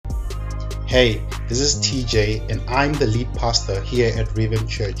Hey, this is TJ and I'm the lead pastor here at Revamp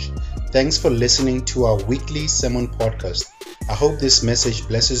Church. Thanks for listening to our weekly sermon podcast. I hope this message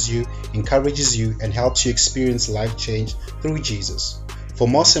blesses you, encourages you, and helps you experience life change through Jesus. For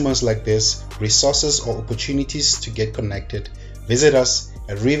more sermons like this, resources or opportunities to get connected, visit us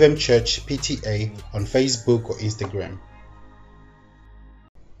at Revamp Church PTA on Facebook or Instagram.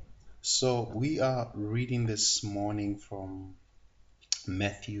 So we are reading this morning from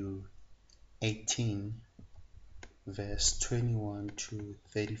Matthew 18 verse 21 to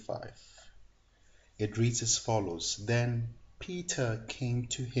 35. It reads as follows: Then Peter came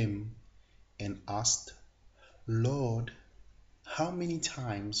to him and asked, Lord, how many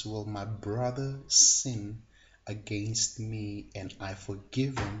times will my brother sin against me and I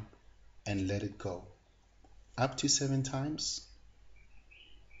forgive him and let it go? Up to 7 times?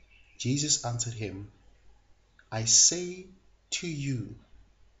 Jesus answered him, I say to you,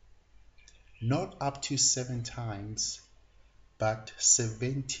 not up to 7 times, but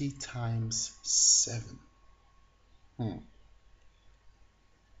 70 times 7.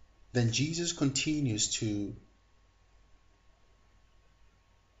 Then Jesus continues to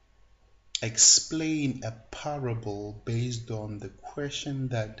explain a parable based on the question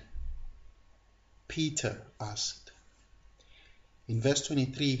that Peter asked. In verse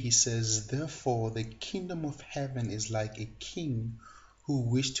 23, he says, Therefore the kingdom of heaven is like a king who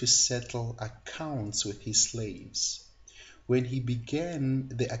wished to settle accounts with his slaves. When he began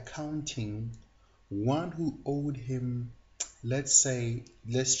the accounting, one who owed him, let's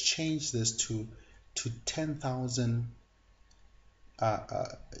change this to 10,000,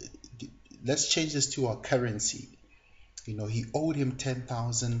 let's change this to our currency. He owed him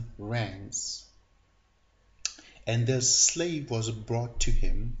 10,000 rands. And the slave was brought to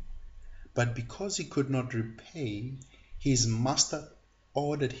him, but because he could not repay, his master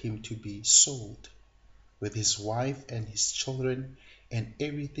ordered him to be sold, with his wife and his children and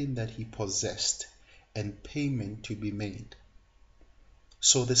everything that he possessed, and payment to be made.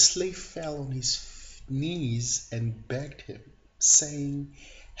 So the slave fell on his knees and begged him, saying,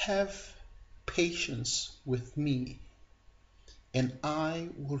 Have patience with me, and I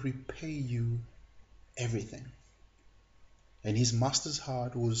will repay you everything. And his master's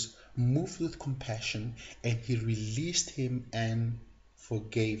heart was moved with compassion, and he released him and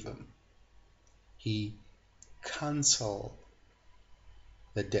forgave him. He canceled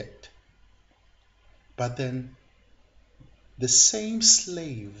the debt. But then the same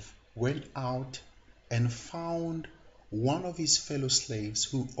slave went out and found one of his fellow slaves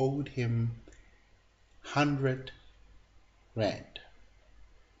who owed him 100 rand.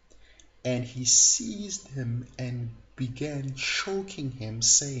 And he seized him and began choking him,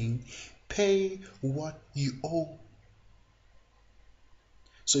 saying, Pay what you owe.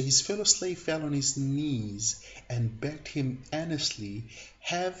 So his fellow slave fell on his knees and begged him earnestly,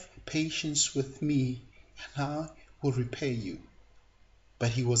 Have patience with me, and I will repay you.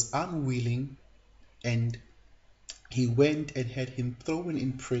 But he was unwilling, and he went and had him thrown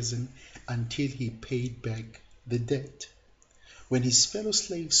in prison until he paid back the debt. When his fellow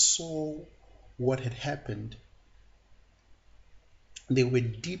slaves saw what had happened, they were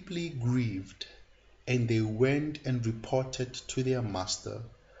deeply grieved, and they went and reported to their master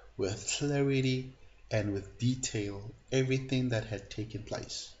with clarity and with detail everything that had taken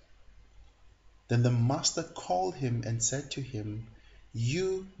place. Then the master called him and said to him,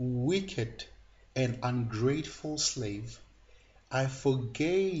 You wicked and ungrateful slave, I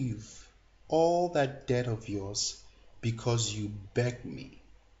forgave all that debt of yours because you begged me.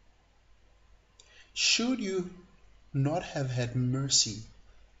 Should you not have had mercy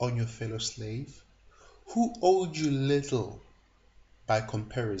on your fellow slave, who owed you little by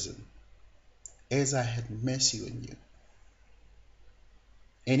comparison, as I had mercy on you?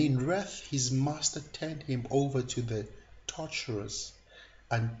 And in wrath his master turned him over to the torturers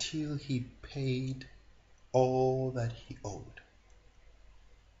until he paid all that he owed.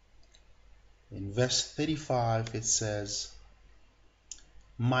 In verse 35 it says,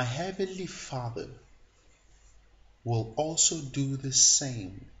 My heavenly Father will also do the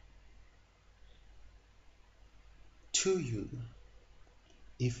same to you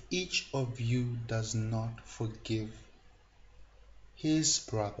if each of you does not forgive his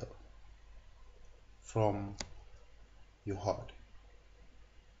brother from your heart.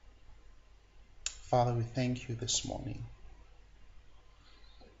 Father, we thank you this morning.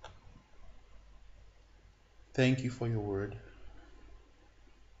 Thank you for your word.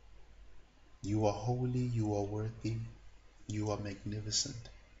 You are holy, you are worthy, you are magnificent.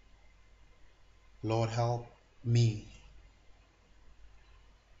 Lord, help me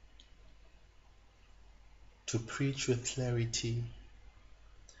to preach with clarity,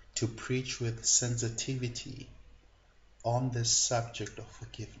 to preach with sensitivity on this subject of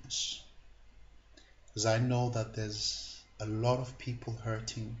forgiveness. Because I know that there's a lot of people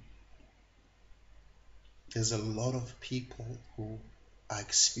hurting. There's a lot of people who are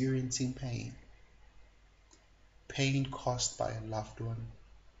experiencing pain. Pain caused by a loved one.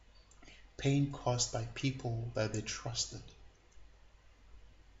 Pain caused by people that they trusted.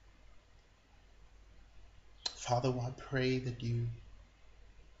 Father, I pray that you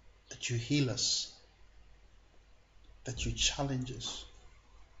heal us, that you challenge us,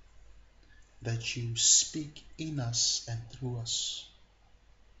 that you speak in us and through us.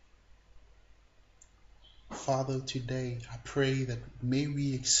 Father, today I pray that may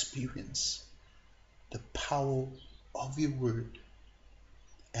we experience the power of your word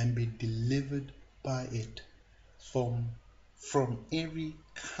and be delivered by it from every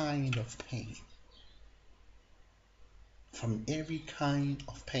kind of pain. From every kind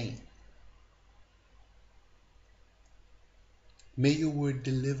of pain. May your word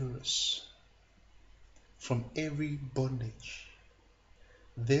deliver us from every bondage.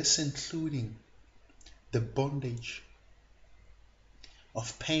 This including the bondage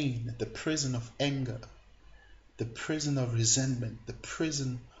of pain, the prison of anger, the prison of resentment, the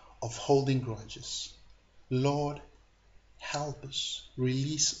prison of holding grudges. Lord, help us,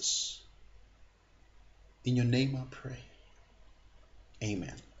 release us. In your name I pray.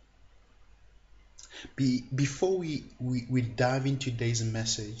 Amen. Before we dive into today's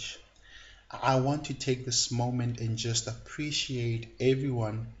message, I want to take this moment and just appreciate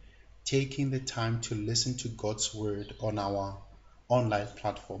everyone taking the time to listen to God's word on our online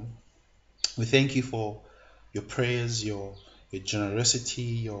platform. We thank you for your prayers, your generosity,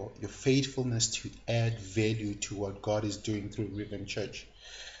 your faithfulness to add value to what God is doing through Rhythm Church.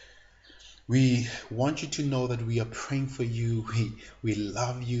 We want you to know that we are praying for you. We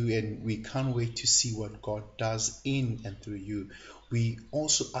love you, and we can't wait to see what God does in and through you. We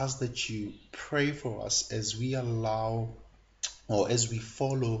also ask that you pray for us as we allow, or as we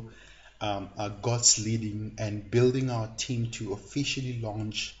follow God's leading and building our team to officially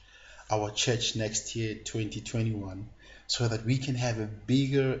launch our church next year, 2021, so that we can have a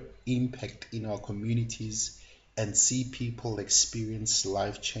bigger impact in our communities and see people experience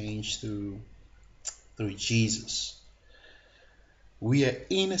life change through Jesus. We are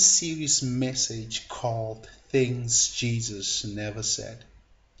in a series message called Things Jesus Never Said.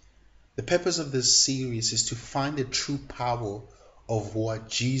 The purpose of this series is to find the true power of what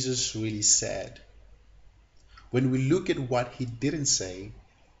Jesus really said. When we look at what he didn't say,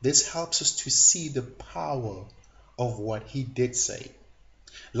 this helps us to see the power of what he did say.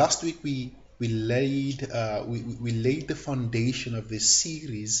 Last week we laid the foundation of this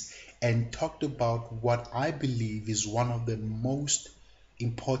series and talked about what I believe is one of the most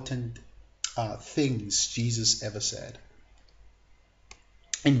important things Jesus ever said.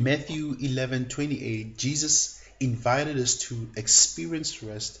 In Matthew 11:28, Jesus invited us to experience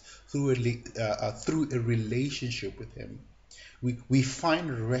rest through a relationship with him. We find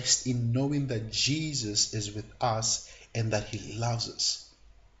rest in knowing that Jesus is with us and that he loves us.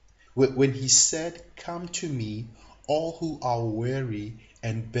 When he said, "Come to me, all who are weary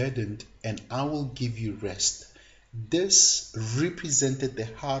and burdened, and I will give you rest," this represented the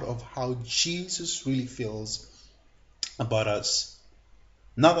heart of how Jesus really feels about us.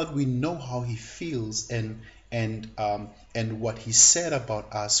 Now that we know how he feels and what he said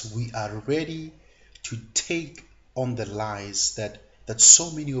about us, we are ready to take on the lies that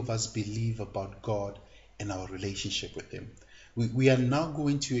so many of us believe about God and our relationship with him. We are now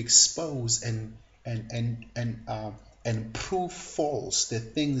going to expose and prove false the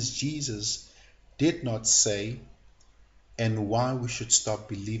things Jesus did not say and why we should stop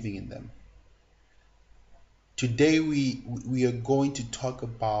believing in them. Today we are going to talk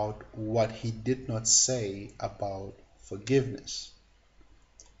about what he did not say about forgiveness.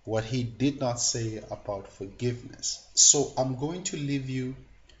 What he did not say about forgiveness. So I'm going to leave you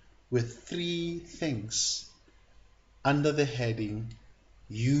with 3 things under the heading,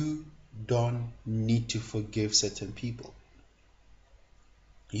 you don't need to forgive certain people.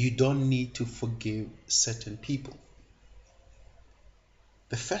 You don't need to forgive certain people.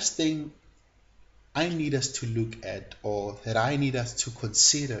 The first thing I need us to look at, or that I need us to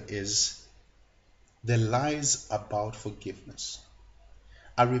consider, is the lies about forgiveness.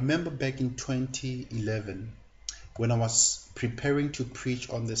 I remember back in 2011 when I was preparing to preach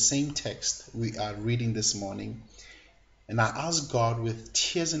on the same text we are reading this morning, and I asked God with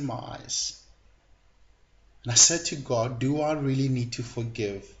tears in my eyes, and I said to God, do I really need to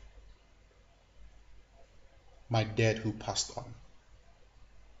forgive my dad who passed on.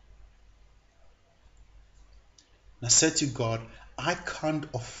 And I said to God, I can't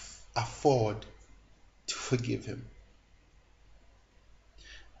afford to forgive him.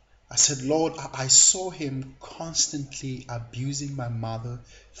 I said, Lord, I saw him constantly abusing my mother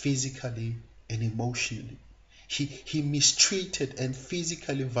physically and emotionally. He mistreated and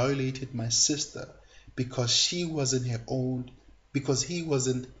physically violated my sister because she wasn't her own, because he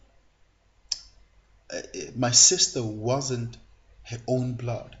wasn't, my sister wasn't her own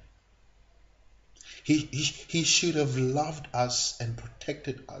blood. He should have loved us and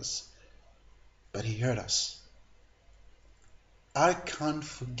protected us, but he hurt us. I can't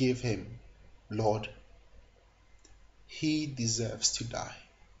forgive him, Lord. He deserves to die.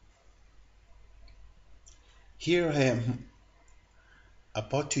 Here I am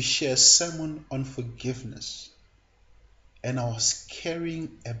about to share a sermon on forgiveness, and I was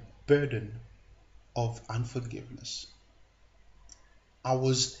carrying a burden of unforgiveness. I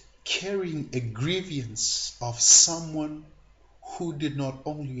was carrying a grievance of someone who did not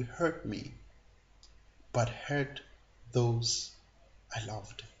only hurt me, but hurt those I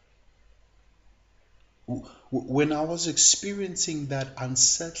loved. When I was experiencing that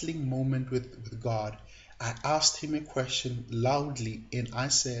unsettling moment with God, I asked him a question loudly, and I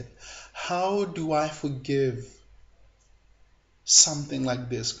said, how do I forgive something like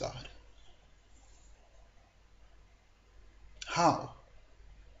this, God? How?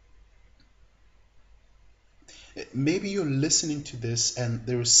 Maybe you're listening to this and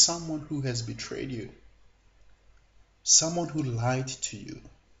there is someone who has betrayed you, someone who lied to you,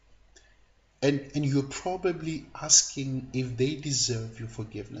 and you're probably asking if they deserve your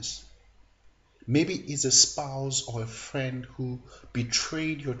forgiveness. Maybe it's a spouse or a friend who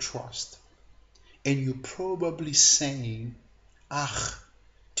betrayed your trust, and you're probably saying,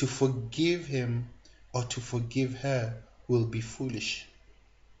 to forgive him or to forgive her will be foolish.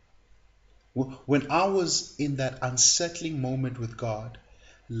 When I was in that unsettling moment with God,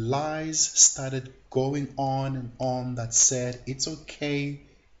 lies started going on and on that said it's okay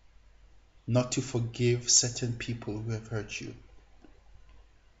not to forgive certain people who have hurt you.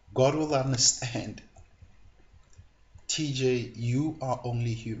 God will understand. TJ, you are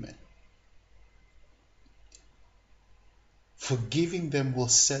only human. Forgiving them will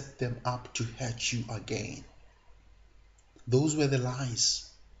set them up to hurt you again. Those were the lies.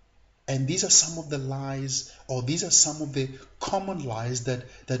 And these are some of the lies, or these are some of the common lies that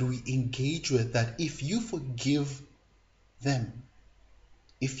we engage with, that if you forgive them,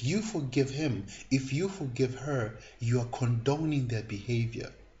 if you forgive him, if you forgive her, you are condoning their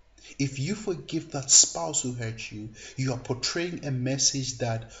behavior. If you forgive that spouse who hurt you, you are portraying a message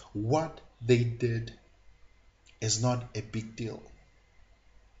that what they did is not a big deal.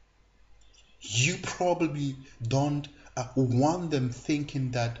 You probably don't want them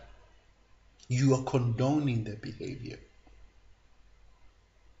thinking that you are condoning their behavior.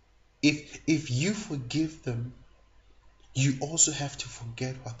 If you forgive them, you also have to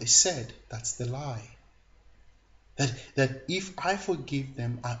forget what they said. That's the lie. That if I forgive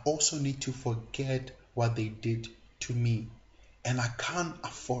them, I also need to forget what they did to me. And I can't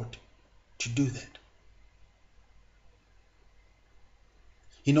afford to do that.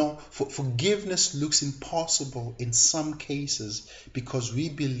 You know, forgiveness looks impossible in some cases because we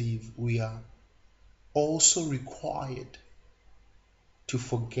believe we are also required to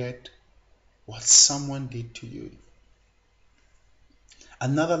forget what someone did to you.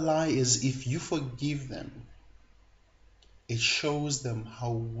 Another lie is if you forgive them, it shows them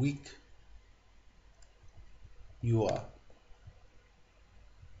how weak you are.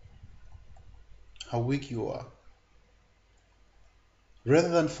 How weak you are. Rather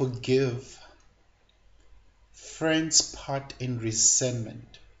than forgive, friends part in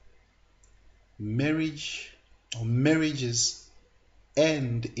resentment. Marriages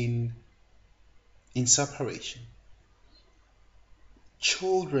end in separation.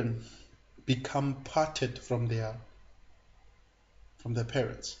 Children become parted from their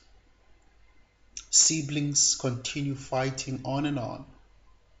parents. Siblings continue fighting on and on.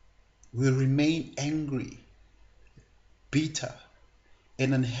 We remain angry, bitter,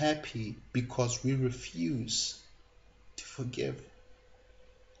 and unhappy because we refuse to forgive.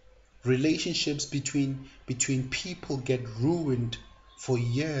 Relationships between people get ruined for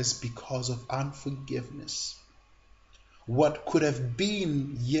years because of unforgiveness. What could have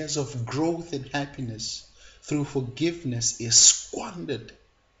been years of growth and happiness through forgiveness is squandered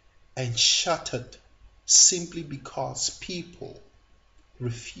and shattered simply because people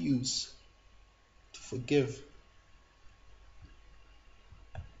refuse to forgive.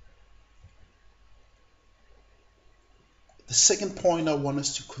 The second point I want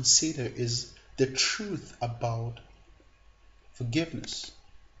us to consider is the truth about forgiveness.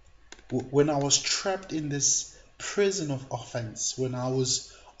 When I was trapped in this prison of offense, when I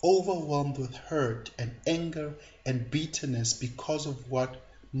was overwhelmed with hurt and anger and bitterness because of what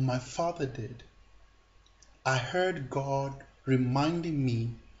my father did, I heard God reminding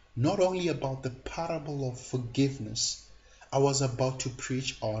me not only about the parable of forgiveness I was about to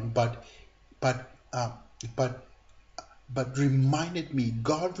preach on, but uh, but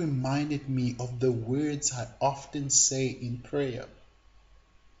God reminded me of the words I often say in prayer.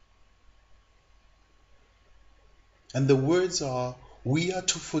 And the words are, we are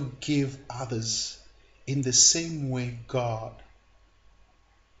to forgive others in the same way God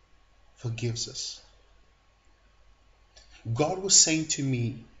forgives us. God was saying to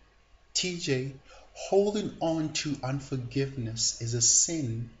me, TJ, holding on to unforgiveness is a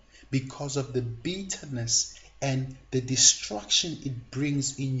sin because of the bitterness and the destruction it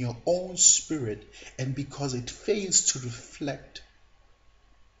brings in your own spirit, and because it fails to reflect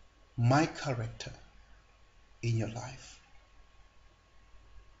my character in your life.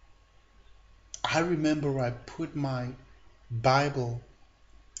 I remember I put my Bible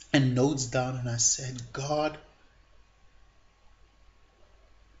and notes down and I said, God,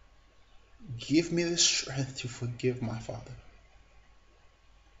 give me the strength to forgive my father.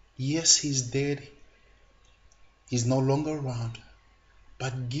 Yes, he's dead. He's no longer around.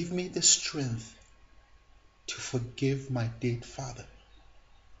 But give me the strength to forgive my dead father.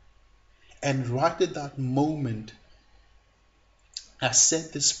 And right at that moment, I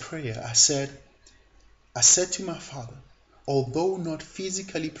said this prayer. I said to my father, although not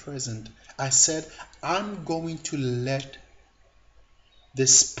physically present, I said, I'm going to let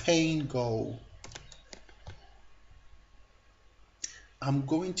this pain go. I'm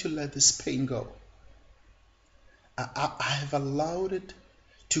going to let this pain go. I have allowed it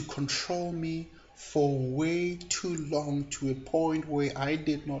to control me for way too long, to a point where I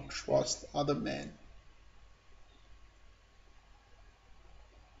did not trust other men.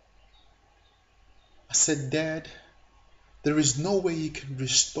 I said, Dad, there is no way you can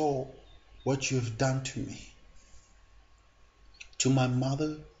restore what you have done to me, to my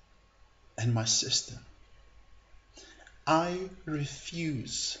mother and my sister. I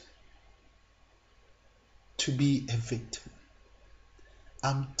refuse to be a victim.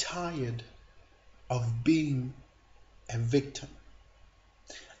 I'm tired of being a victim.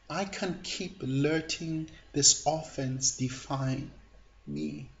 I can't keep letting this offense define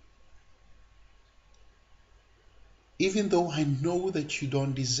me. Even though I know that you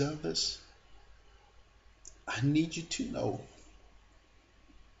don't deserve this, I need you to know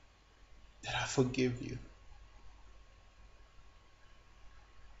that I forgive you.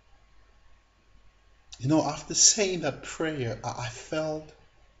 You know, after saying that prayer, I felt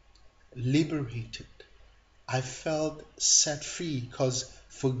liberated. I felt set free, because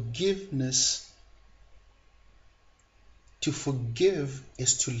forgiveness, to forgive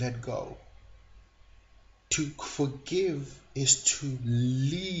is to let go. To forgive is to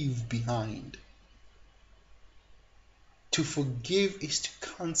leave behind. To forgive is to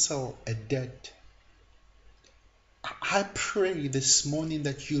cancel a debt. I pray this morning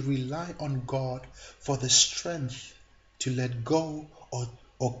that you rely on God for the strength to let go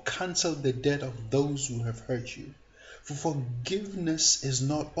or cancel the debt of those who have hurt you. For forgiveness is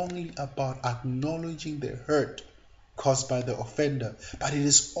not only about acknowledging the hurt caused by the offender, but it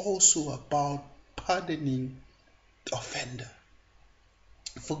is also about pardoning the offender.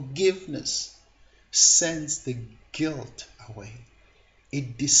 Forgiveness sends the guilt away.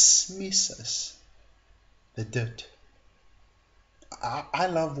 It dismisses the dirt. I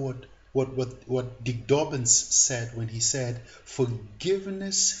love what Dick Dobbins said when he said,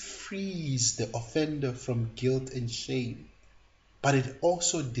 forgiveness frees the offender from guilt and shame, but it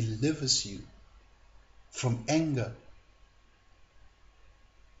also delivers you from anger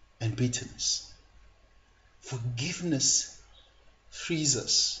and bitterness. Forgiveness frees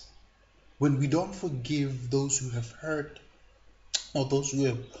us. When we don't forgive those who have hurt or those who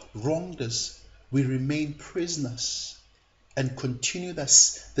have wronged us, we remain prisoners and continue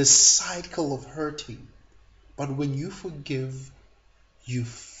this cycle of hurting. But when you forgive, you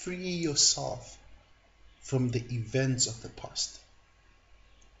free yourself from the events of the past.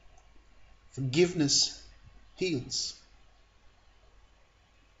 Forgiveness heals.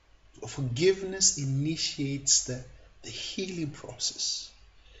 Forgiveness initiates the healing process.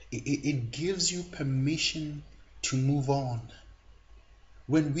 It gives you permission to move on.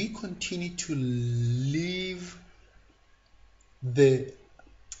 When we continue to live the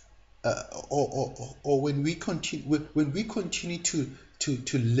or when we continue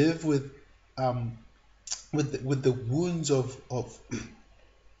to live with the wounds of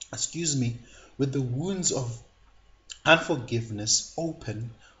excuse me, with the wounds of unforgiveness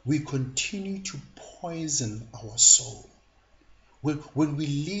open, we continue to poison our soul. When we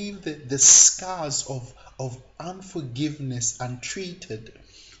leave the scars of unforgiveness untreated,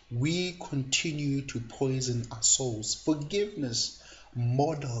 we continue to poison our souls. Forgiveness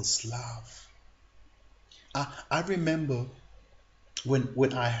models love. I remember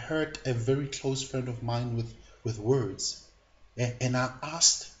when I hurt a very close friend of mine with words, and I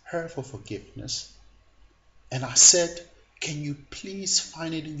asked her for forgiveness, and I said, can you please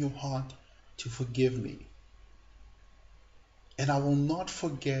find it in your heart to forgive me? And I will not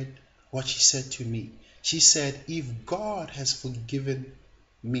forget what she said to me. She said, if God has forgiven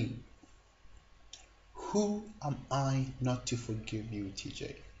me, who am I not to forgive you,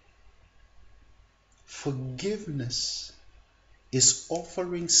 TJ? Forgiveness is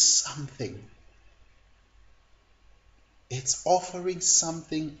offering something. It's offering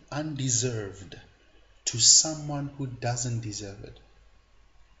something undeserved to someone who doesn't deserve it.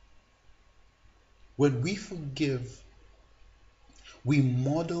 When we forgive, we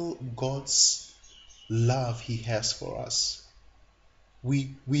model God's love He has for us.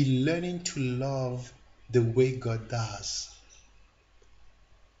 We learning to love the way God does.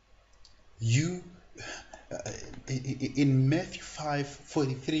 You in Matthew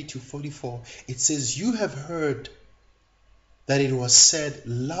 5:43-44, it says, you have heard that it was said,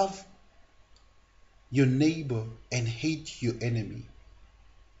 love your neighbor and hate your enemy.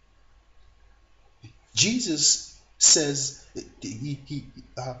 Jesus says he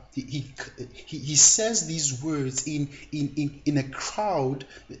says these words in a crowd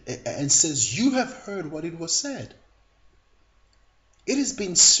and says, you have heard what it was said. It has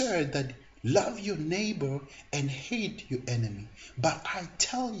been said that love your neighbor and hate your enemy. But I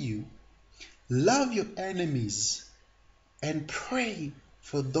tell you, love your enemies and pray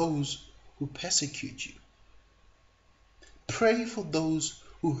for those who persecute you. Pray for those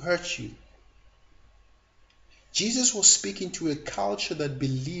who hurt you. Jesus was speaking to a culture that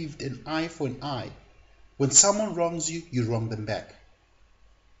believed an eye for an eye. When someone wrongs you, you wrong them back.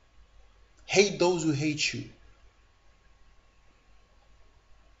 Hate those who hate you.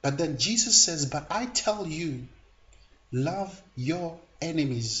 But then Jesus says, but I tell you, love your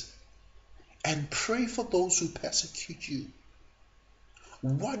enemies and pray for those who persecute you.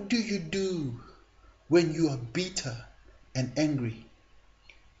 What do you do when you are bitter and angry?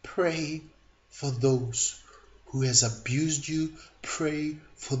 Pray for those who has abused you. Pray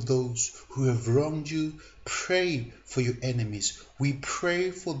for those who have wronged you. Pray for your enemies. We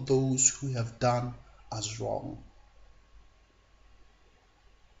pray for those who have done us wrong.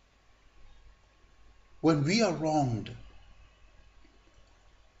 When we are wronged,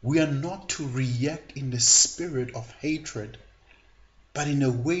 we are not to react in the spirit of hatred, but in a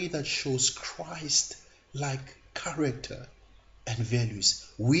way that shows Christ-like character and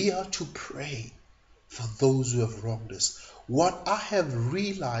values. We are to pray for those who have wronged us. What I have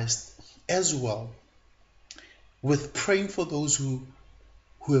realized as well with praying for those who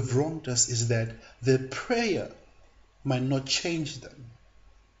have wronged us is that the prayer might not change them,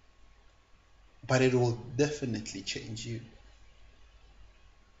 but it will definitely change you.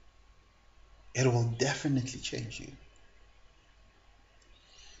 It will definitely change you.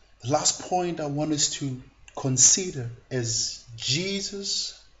 The last point I want us to consider is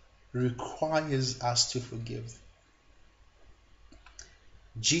Jesus requires us to forgive.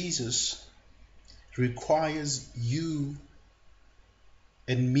 Jesus requires you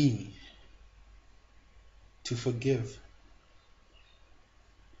and me to forgive.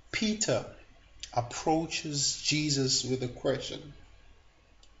 Peter approaches Jesus with a question.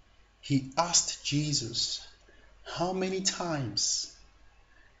 He asked Jesus, how many times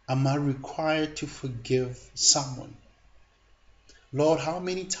am I required to forgive someone? Lord, how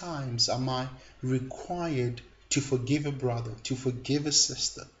many times am I required to forgive a brother, to forgive a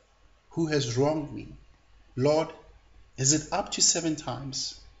sister who has wronged me? Lord, is it up to 7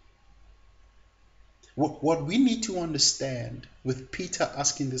 times? What we need to understand with Peter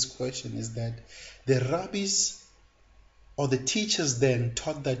asking this question is that the rabbis or the teachers then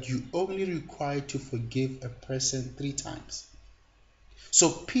taught that you only required to forgive a person 3 times. So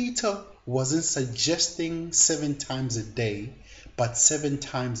Peter wasn't suggesting 7 times a day, but 7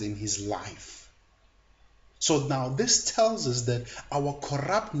 times in his life. So now this tells us that our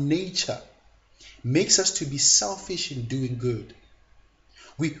corrupt nature makes us to be selfish in doing good.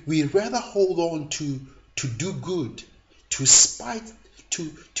 We rather hold on to do good, to spite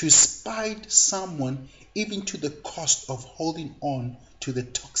to spite someone even to the cost of holding on to the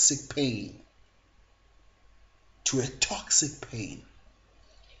toxic pain, to a toxic pain.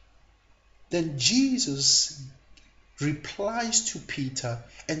 Then Jesus replies to Peter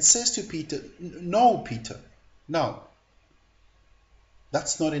and says to Peter, no, Peter, no,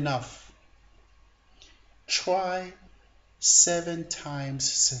 that's not enough. Try 7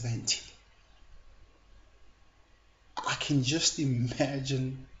 times 70. I can just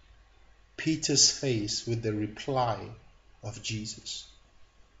imagine Peter's face with the reply of Jesus.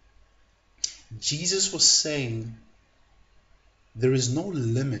 Jesus was saying there is no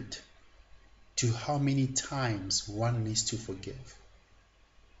limit to how many times one needs to forgive.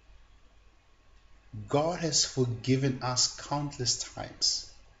 God has forgiven us countless times,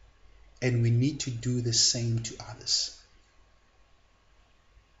 and we need to do the same to others.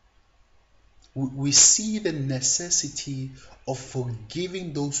 We see the necessity of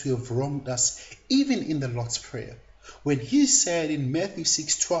forgiving those who have wronged us, even in the Lord's Prayer. When he said in Matthew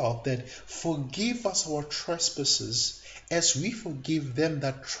 6:12 that forgive us our trespasses as we forgive them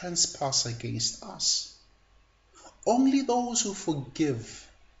that trespass against us. Only those who forgive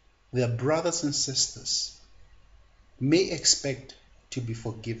their brothers and sisters may expect to be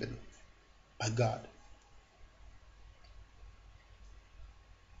forgiven by God.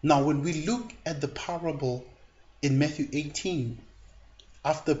 Now, when we look at the parable in Matthew 18,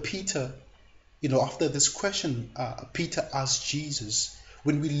 after Peter, after this question, Peter asked Jesus,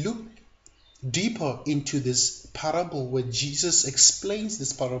 when we look deeper into this parable where Jesus explains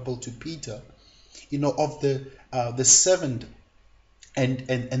this parable to Peter, of the servant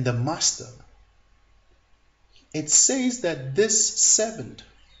and the master, it says that this servant,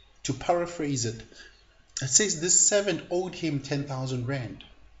 to paraphrase it, it says this servant owed him 10,000 rand.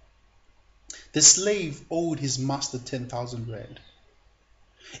 The slave owed his master 10,000 rand.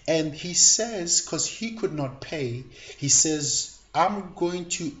 And he says, because he could not pay, he says, I'm going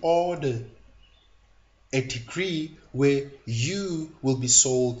to order a decree where you will be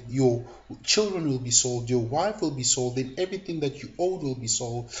sold, your children will be sold, your wife will be sold, and everything that you owed will be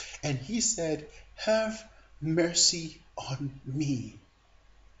sold. And he said, have mercy on me.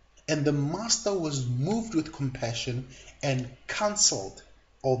 And the master was moved with compassion and cancelled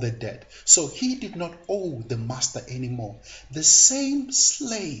all the debt. So he did not owe the master anymore. The same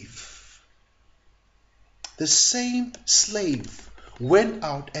slave went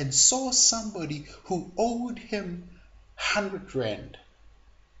out and saw somebody who owed him 100 rand.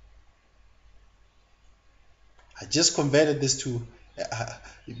 I just converted this to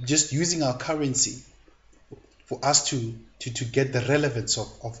just using our currency for us to get the relevance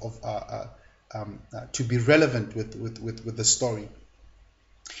to be relevant with the story.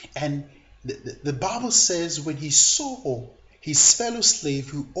 And the Bible says when he saw his fellow slave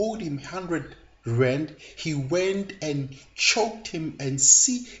who owed him 100 rand, he went and choked him he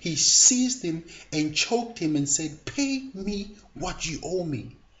seized him and choked him and said, pay me what you owe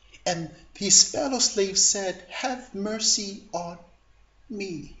me. And his fellow slave said, have mercy on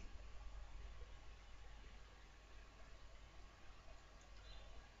me.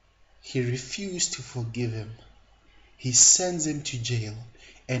 He refused to forgive him. He sends him to jail.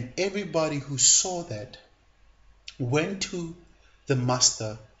 And everybody who saw that went to the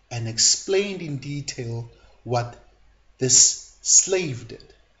master and explained in detail what this slave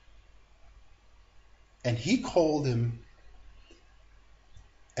did. And he called him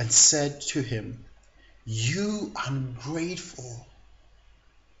and said to him, you ungrateful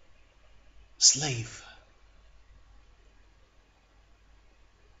slave,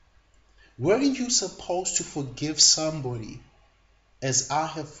 weren't you supposed to forgive somebody as I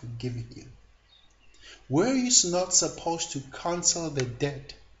have forgiven you? Were you not supposed to cancel the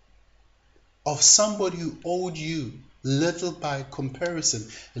debt of somebody who owed you little by comparison?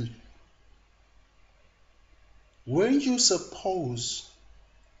 Weren't you supposed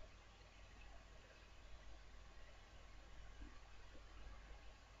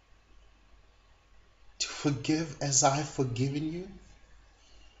to forgive as I've forgiven you?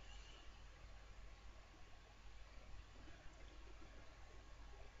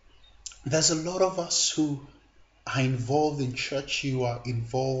 There's a lot of us who are involved in church. You are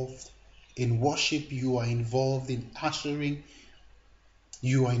involved in worship. You are involved in ushering.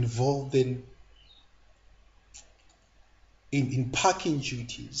 You are involved in parking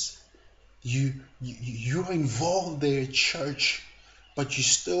duties. You are involved there at church, but you're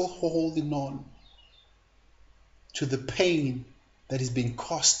still holding on to the pain that is being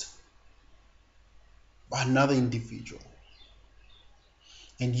caused by another individual.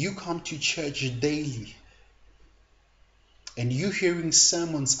 And you come to church daily and you hearing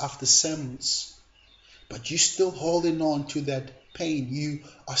sermons after sermons, but you still holding on to that pain. You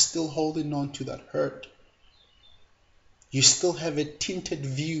are still holding on to that hurt. You still have a tinted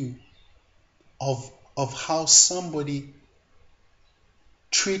view of how somebody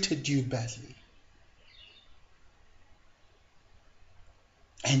treated you badly.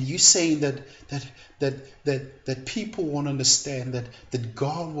 And you saying that people won't understand, that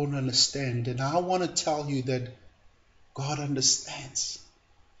God won't understand. And I want to tell you that God understands.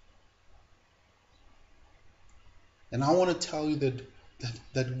 And I want to tell you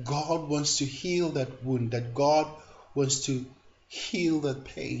that God wants to heal that wound, that God wants to heal that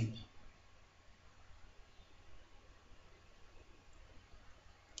pain.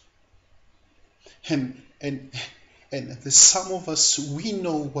 And some of us, we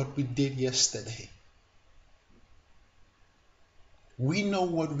know what we did yesterday. We know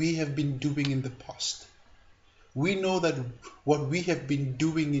what we have been doing in the past. We know that what we have been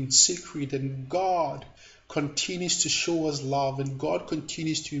doing in secret, and God continues to show us love, and God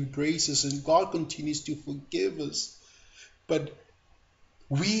continues to embrace us, and God continues to forgive us. But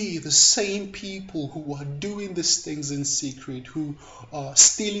we, the same people who are doing these things in secret, who are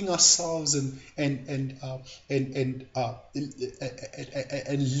stealing ourselves and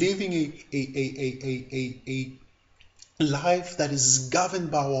living a life that is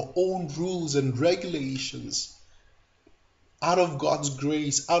governed by our own rules and regulations, out of God's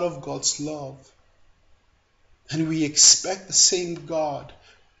grace, out of God's love. And we expect the same God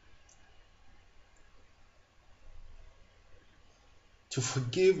to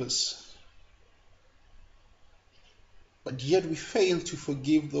forgive us. But yet we fail to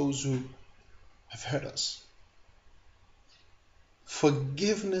forgive those who have hurt us.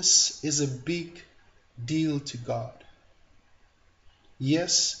 Forgiveness is a big deal to God.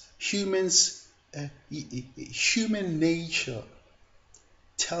 Yes, human nature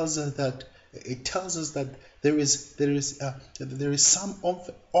tells us that there is some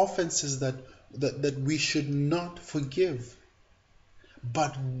offenses that we should not forgive,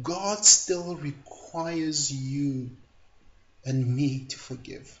 but God still requires you and me to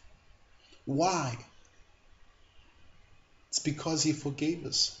forgive. Why? It's because He forgave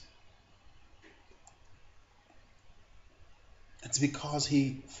us. It's because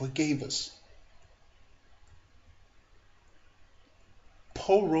He forgave us.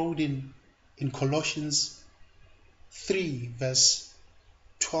 Paul wrote in Colossians 3 verse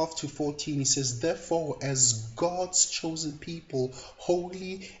 12 to 14, he says, therefore, as God's chosen people,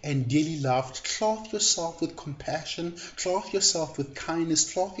 holy and dearly loved, clothe yourself with compassion, clothe yourself with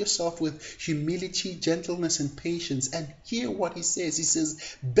kindness, clothe yourself with humility, gentleness, and patience. And hear what he says. He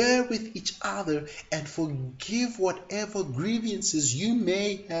says, bear with each other and forgive whatever grievances you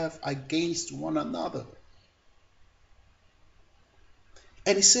may have against one another.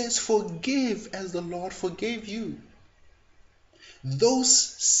 And he says, forgive as the Lord forgave you. Those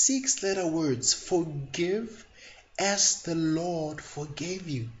 6-letter words, forgive as the Lord forgave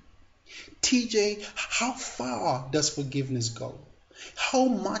you. TJ, how far does forgiveness go? How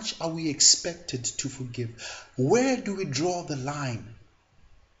much are we expected to forgive? Where do we draw the line?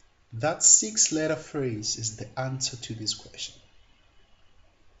 That 6-letter phrase is the answer to this question.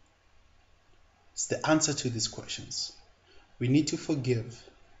 It's the answer to these questions. We need to forgive.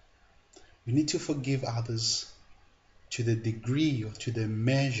 We need to forgive others to the degree or to the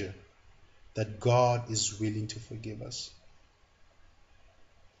measure that God is willing to forgive us.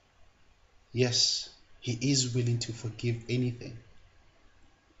 Yes, He is willing to forgive anything.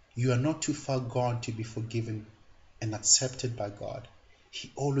 You are not too far gone to be forgiven and accepted by God.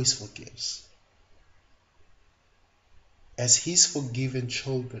 He always forgives. As His forgiven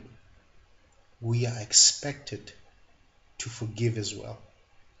children, we are expected to forgive as well.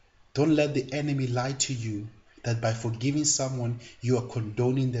 Don't let the enemy lie to you that by forgiving someone, you are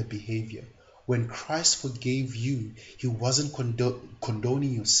condoning their behavior. When Christ forgave you, He wasn't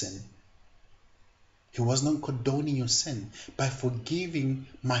condoning your sin. He was not condoning your sin. By forgiving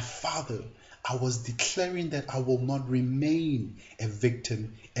my father, I was declaring that I will not remain a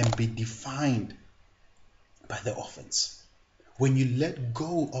victim and be defined by the offense. When you let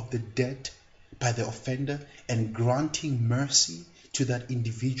go of the debt by the offender and granting mercy to that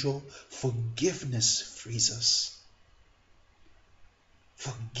individual, forgiveness frees us.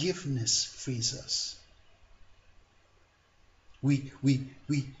 Forgiveness frees us. We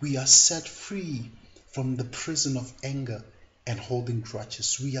are set free from the prison of anger and holding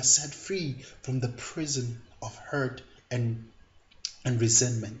grudges. We are set free from the prison of hurt and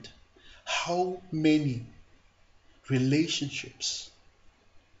resentment. How many relationships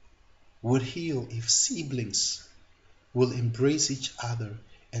would heal if siblings will embrace each other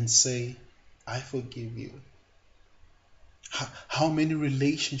and say, I forgive you. How many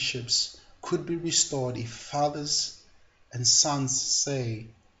relationships could be restored if fathers and sons say,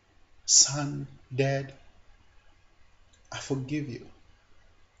 Son, Dad, I forgive you?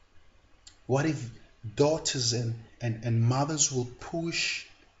 What if daughters and mothers will push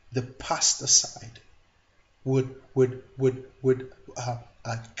the past aside, would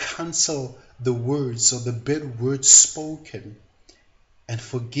cancel the words or the bad words spoken and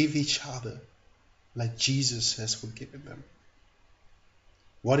forgive each other like Jesus has forgiven them?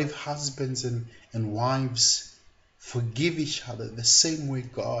 What if husbands and wives forgive each other the same way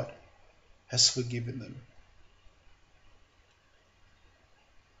God has forgiven them?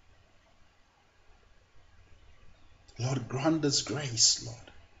 Lord, grant us grace,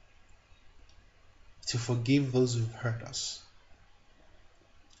 Lord, to forgive those who've hurt us.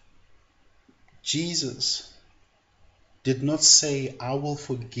 Jesus did not say, I will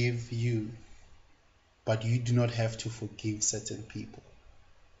forgive you, but you do not have to forgive certain people.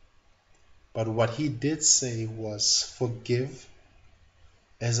 But what he did say was, forgive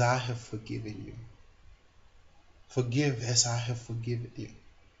as I have forgiven you. Forgive as I have forgiven you.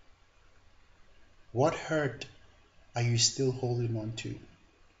 What hurt are you still holding on to?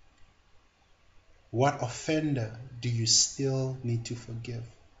 What offender do you still need to forgive?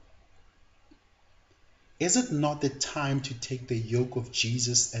 Is it not the time to take the yoke of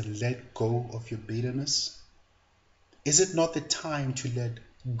Jesus and let go of your bitterness? Is it not the time to let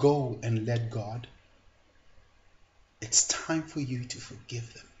go and let God? It's time for you to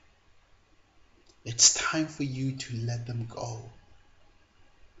forgive them. It's time for you to let them go.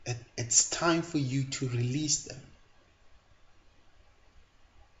 It's time for you to release them.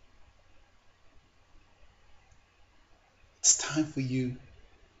 It's time for you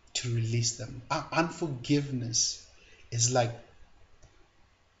to release them. Unforgiveness is like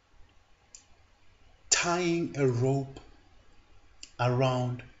tying a rope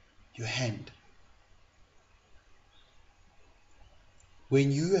around your hand.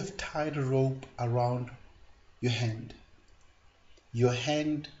 When you have tied a rope around your hand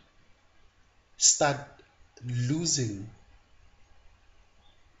start losing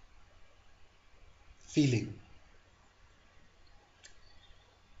feeling.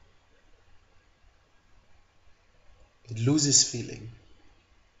 It loses feeling.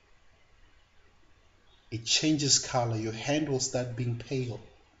 It changes color. Your hand will start being pale.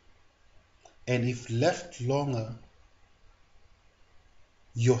 And if left longer,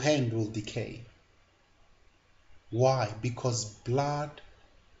 your hand will decay. Why? Because blood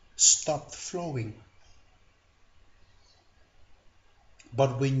stopped flowing.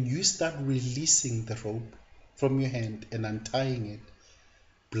 But when you start releasing the rope from your hand and untying it,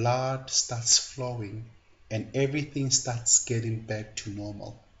 blood starts flowing and everything starts getting back to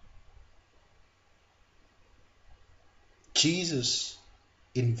normal. Jesus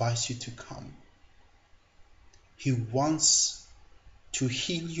invites you to come. He wants to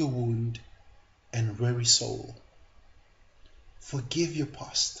heal your wound and weary soul. Forgive your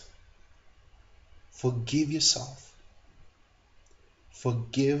past. Forgive yourself.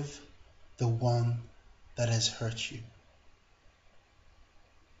 Forgive the one that has hurt you.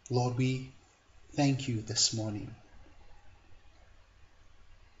 Lord, we thank you this morning.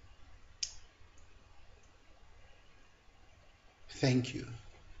 Thank you.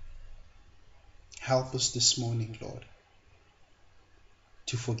 Help us this morning, Lord,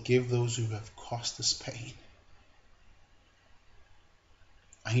 to forgive those who have caused us pain.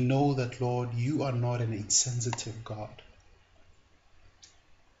 I know that, Lord, you are not an insensitive God.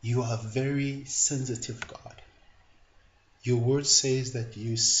 You are a very sensitive God. Your word says that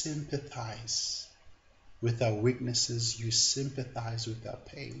you sympathize with our weaknesses, you sympathize with our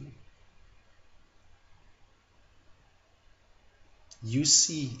pain. You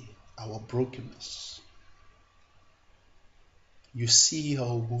see our brokenness. You see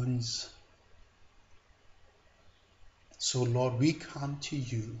our wounds. So, Lord, we come to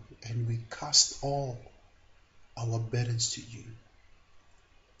you and we cast all our burdens to you.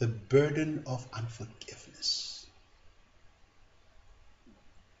 The burden of unforgiveness.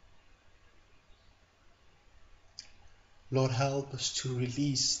 Lord, help us to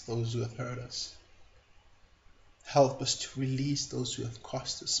release those who have hurt us. Help us to release those who have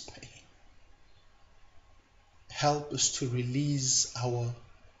caused us pain. Help us to release our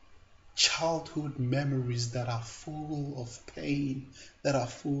childhood memories that are full of pain, that are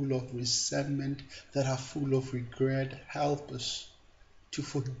full of resentment, that are full of regret. Help us to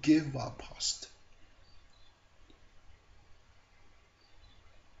forgive our past.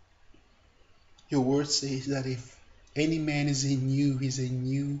 Your word says that if Any man is in you, he's a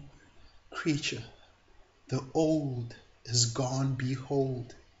new creature. The old is gone.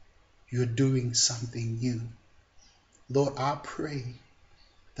 Behold, you're doing something new. Lord, I pray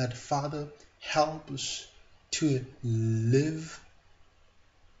that, Father, help us to live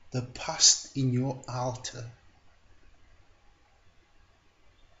the past in your altar.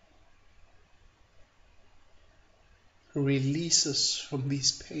 Release us from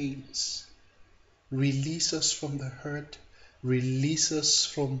these pains. Release us from the hurt. Release us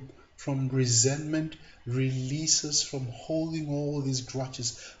from resentment. Release us from holding all these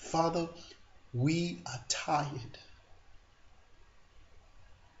grudges. Father, we are tired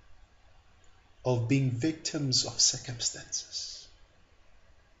of being victims of circumstances.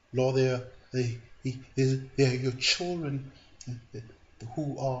 Lord, they are your children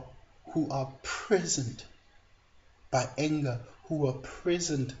who are prisoned by anger, who are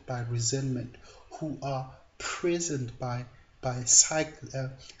prisoned by resentment, who are prisoned by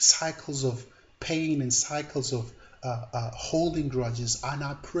cycles of pain and cycles of holding grudges. And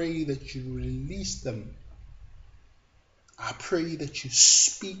I pray that you release them. I pray that you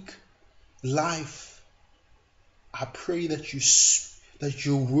speak life. I pray that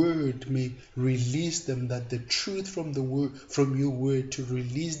your word may release them, that the truth from your word to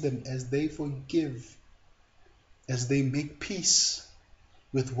release them as they forgive, as they make peace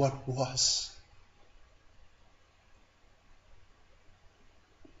with what was.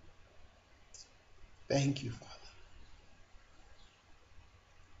 Thank you, Father.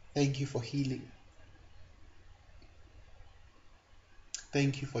 Thank you for healing.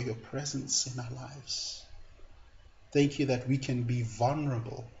 Thank you for your presence in our lives. Thank you that we can be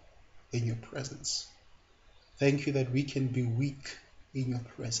vulnerable in your presence. Thank you that we can be weak in your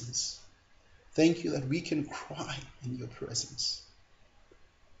presence. Thank you that we can cry in your presence.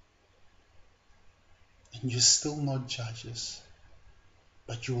 And you still not judge us,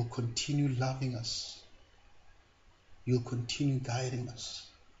 but you will continue loving us. You'll continue guiding us.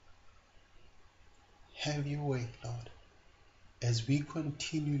 Have your way, Lord, as we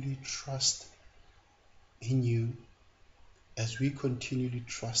continually trust in you, as we continually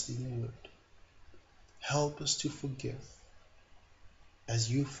trust in your word. Help us to forgive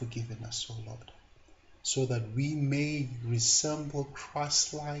as you've forgiven us, O Lord, so that we may resemble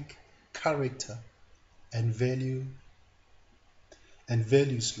Christ-like character and values,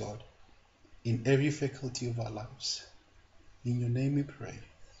 Lord, in every faculty of our lives. In your name we pray.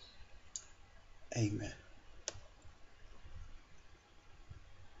 Amen.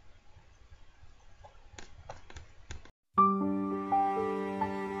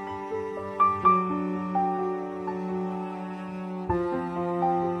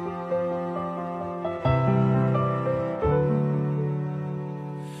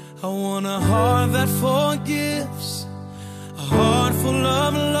 I want a heart that forgives, a heart full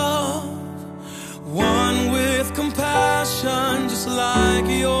of love, one with compassion just like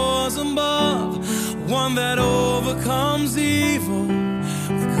yours above, one that overcomes evil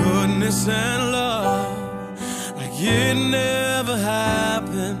with goodness and love, like it never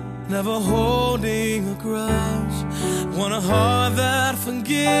happened, never holding a grudge. Want a heart that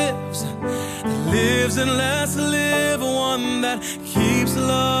forgives, that lives and lets live, one that keeps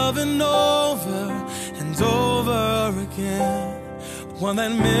loving over and over again, one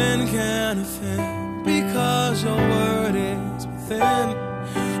that men can offend because your word is within,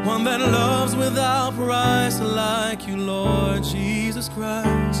 one that loves without price like you, Lord Jesus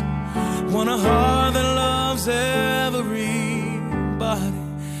Christ. Want a heart that loves everybody,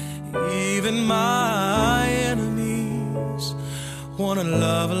 even my enemies. Want a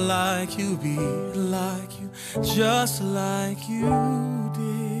love like you, be like you, just like you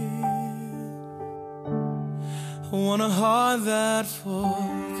did. I want a heart that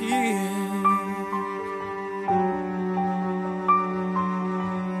forgives.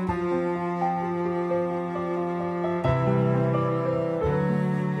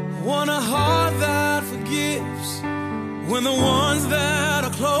 Want a heart that forgives when the ones that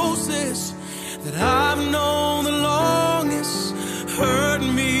are closest, that I've known the longest, hurt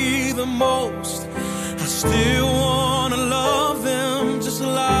me the most. I still wanna love them just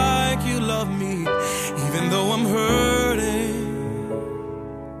like you love me, even though I'm hurting.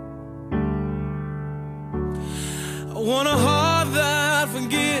 I want a heart that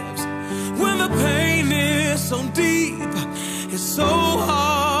forgives when the pain is so deep, it's so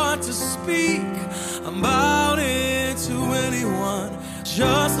hard to speak about it to anyone,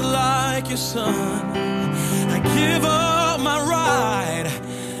 just like your son. I give up my right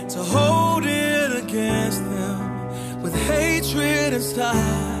to hold it against them with hatred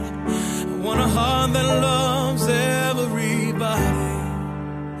inside. I want a heart that loves everyone.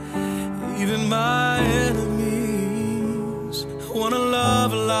 even my enemies. I wanna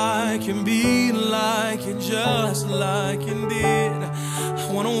love like you, be like you, just like you did. I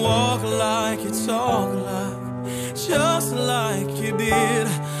wanna walk like you, talk like, just like you did. I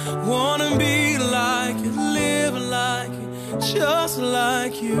wanna be like you, live like you, just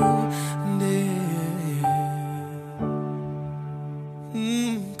like you did.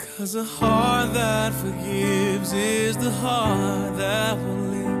 'Cause a heart that forgives is the heart that will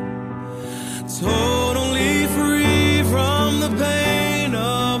live, totally free from the pain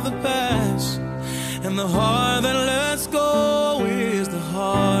of the past. And the heart that lets go is the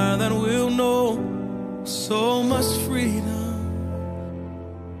heart that will know so much freedom.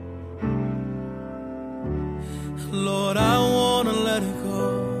 Lord, I wanna let it go.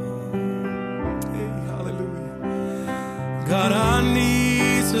 Hey, hallelujah. God, I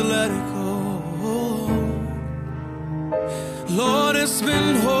need to let it go. Lord, it's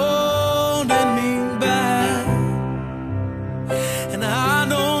been holding me back, and I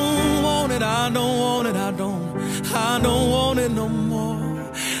don't want it, I don't want it, I don't want it no more.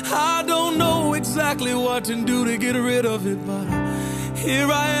 I don't know exactly what to do to get rid of it, but here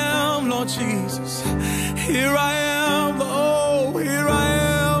I am, Lord Jesus. Here I am, oh, here I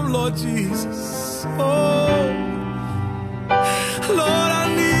am, Lord Jesus. Oh, Lord, I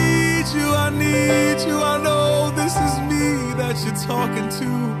need you, I need you. I know this is me that you're talking to.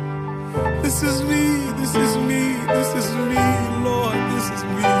 This is me, this is me, this is me, Lord, this is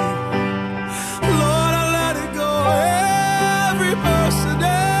me. Lord, I let it go. Every person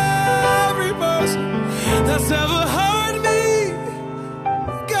that's ever hurt me,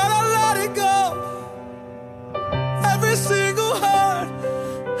 God, I let it go. Every single hurt,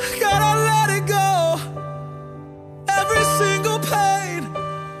 God, I let it go. Every single pain,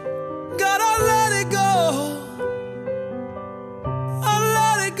 God, I let it go. I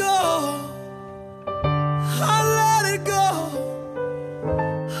let it go. I let it go.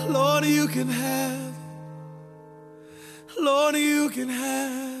 Lord, you can have it. Lord, you can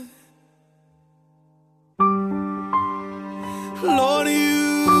have it. Lord,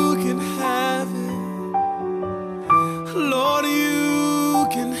 you can have it. Lord, you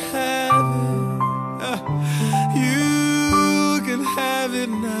can have it. You can have it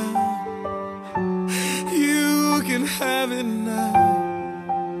now. You can have it now.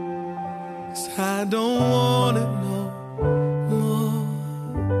 'Cause I don't want it no